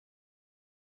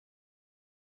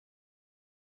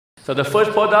So the first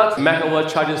product,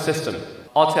 Megawatt Charger System.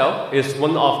 Autel is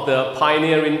one of the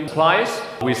pioneering suppliers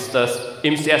with the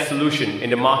MCS solution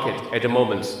in the market at the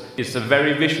moment. It's a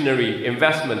very visionary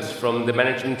investment from the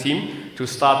management team to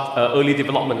start early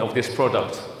development of this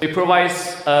product. It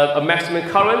provides a maximum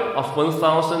current of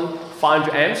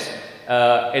 1,500 amps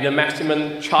and a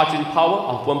maximum charging power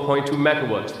of 1.2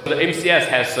 megawatts. The MCS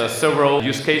has several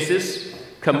use cases: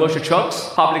 commercial trucks,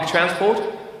 public transport,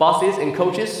 buses and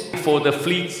coaches. For the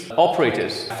fleet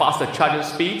operators, faster charging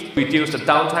speed, reduce the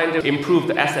downtime, improve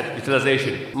the asset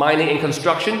utilization. Mining and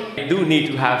construction, you do need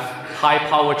to have high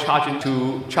power charging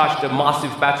to charge the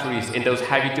massive batteries in those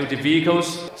heavy duty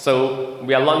vehicles. So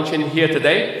we are launching here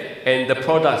today, and the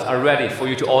products are ready for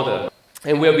you to order.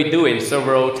 And we'll be doing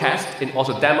several tests and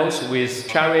also demos with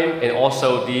Sharon and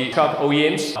also the truck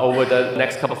OEMs over the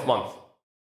next couple of months.